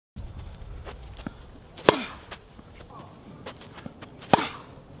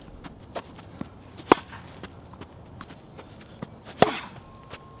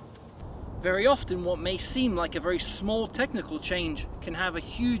Very often what may seem like a very small technical change can have a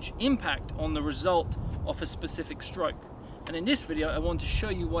huge impact on the result of a specific stroke. And in this video I want to show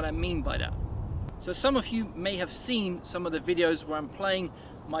you what I mean by that. So some of you may have seen some of the videos where I'm playing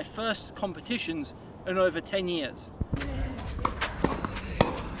my first competitions in over 10 years.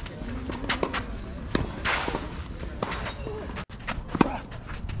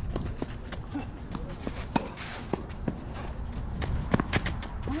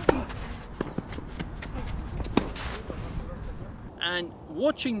 And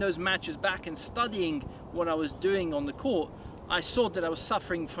watching those matches back and studying what I was doing on the court, I saw that I was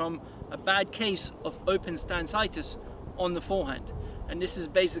suffering from a bad case of open stance-itis on the forehand. And this is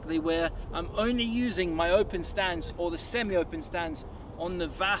basically where I'm only using my open stance or the semi-open stance on the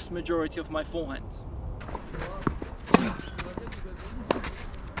vast majority of my forehands.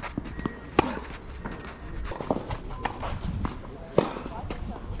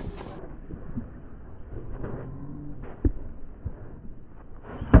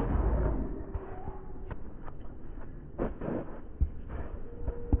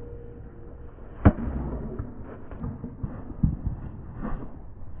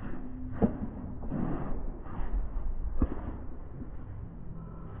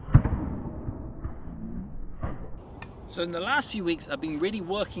 So in the last few weeks, I've been really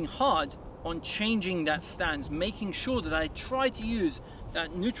working hard on changing that stance, making sure that I try to use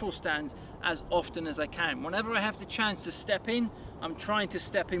that neutral stance as often as I can. Whenever I have the chance to step in, I'm trying to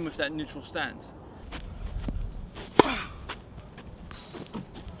step in with that neutral stance.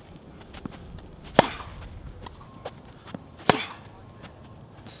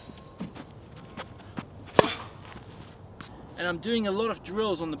 And I'm doing a lot of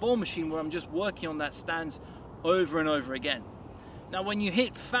drills on the ball machine where I'm just working on that stance over and over again. Now when you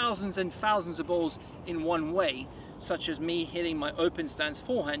hit thousands and thousands of balls in one way, such as me hitting my open stance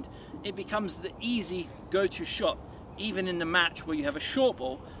forehand, it becomes the easy go-to shot. Even in the match where you have a short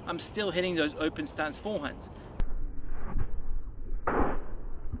ball, I'm still hitting those open stance forehands.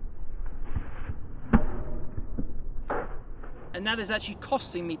 And that is actually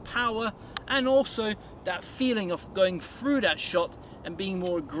costing me power and also that feeling of going through that shot and being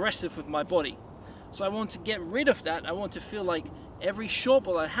more aggressive with my body. So I want to get rid of that. I want to feel like every short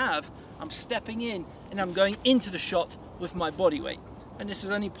ball I have, I'm stepping in and I'm going into the shot with my body weight. And this is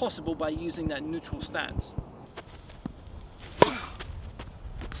only possible by using that neutral stance.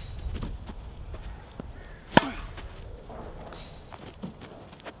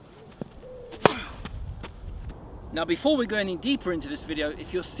 Now before we go any deeper into this video,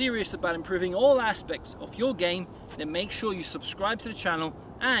 if you're serious about improving all aspects of your game, then make sure you subscribe to the channel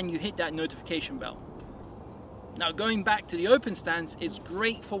and you hit that notification bell. Now going back to the open stance, it's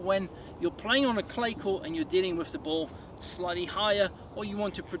great for when you're playing on a clay court and you're dealing with the ball slightly higher, or you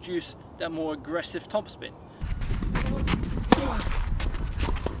want to produce that more aggressive topspin.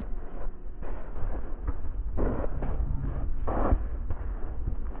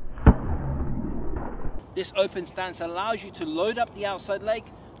 This open stance allows you to load up the outside leg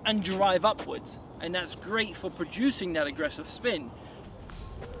and drive upwards, and that's great for producing that aggressive spin.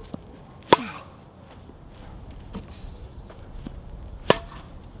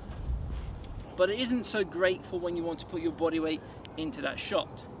 But it isn't so great for when you want to put your body weight into that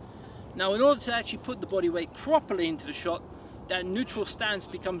shot. Now in order to actually put the body weight properly into the shot, that neutral stance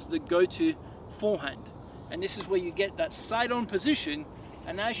becomes the go-to forehand. And this is where you get that side-on position,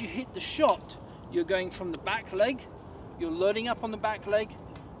 and as you hit the shot, you're going from the back leg, you're loading up on the back leg,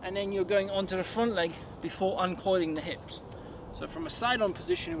 and then you're going onto the front leg before uncoiling the hips. So from a side-on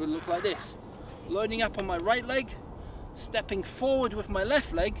position it would look like this. Loading up on my right leg, stepping forward with my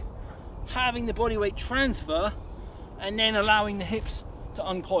left leg, having the body weight transfer, and then allowing the hips to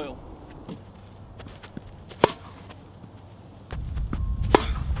uncoil.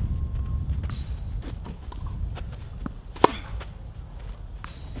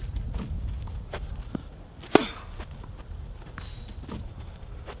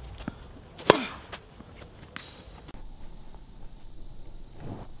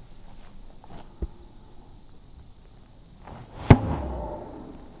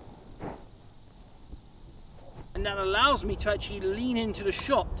 And that allows me to actually lean into the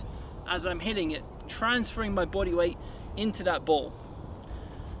shot as I'm hitting it, transferring my body weight into that ball.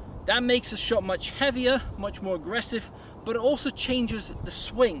 That makes the shot much heavier, much more aggressive, but it also changes the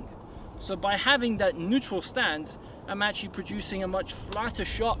swing. So by having that neutral stance, I'm actually producing a much flatter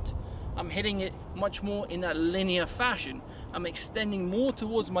shot. I'm hitting it much more in that linear fashion. I'm extending more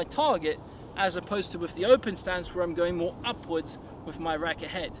towards my target as opposed to with the open stance where I'm going more upwards with my racket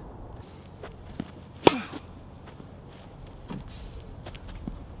head.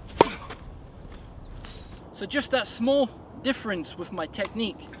 So just that small difference with my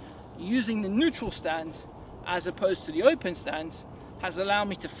technique, using the neutral stance as opposed to the open stance, has allowed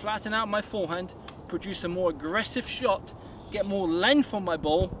me to flatten out my forehand, produce a more aggressive shot, get more length on my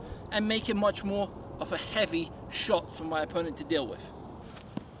ball, and make it much more of a heavy shot for my opponent to deal with.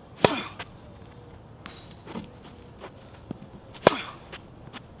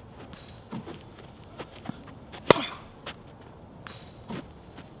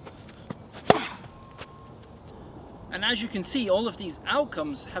 And as you can see, all of these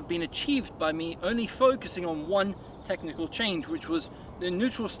outcomes have been achieved by me only focusing on one technical change, which was the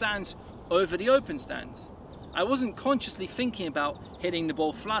neutral stance over the open stance. I wasn't consciously thinking about hitting the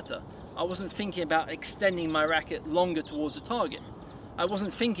ball flatter. I wasn't thinking about extending my racket longer towards the target. I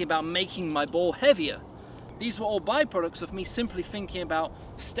wasn't thinking about making my ball heavier. These were all byproducts of me simply thinking about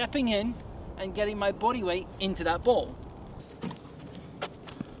stepping in and getting my body weight into that ball.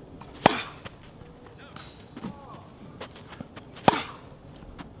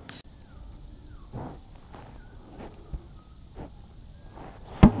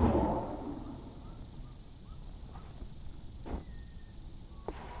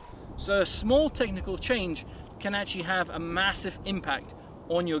 So a small technical change can actually have a massive impact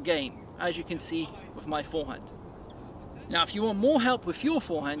on your game, as you can see with my forehand. Now, if you want more help with your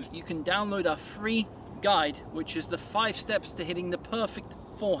forehand, you can download our free guide, which is the 5 steps to hitting the perfect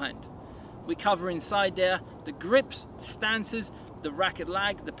forehand. We cover inside there the grips, stances, the racket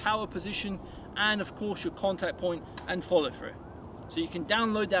lag, the power position, and of course your contact point and follow through. So you can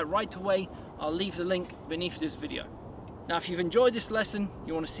download that right away. I'll leave the link beneath this video. Now, if you've enjoyed this lesson,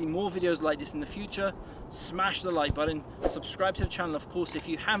 you want to see more videos like this in the future, smash the like button, subscribe to the channel, of course, if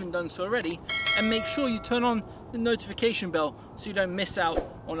you haven't done so already, and make sure you turn on the notification bell so you don't miss out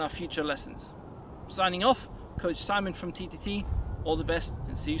on our future lessons. Signing off, Coach Simon from TTT. All the best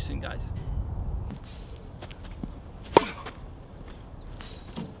and see you soon, guys.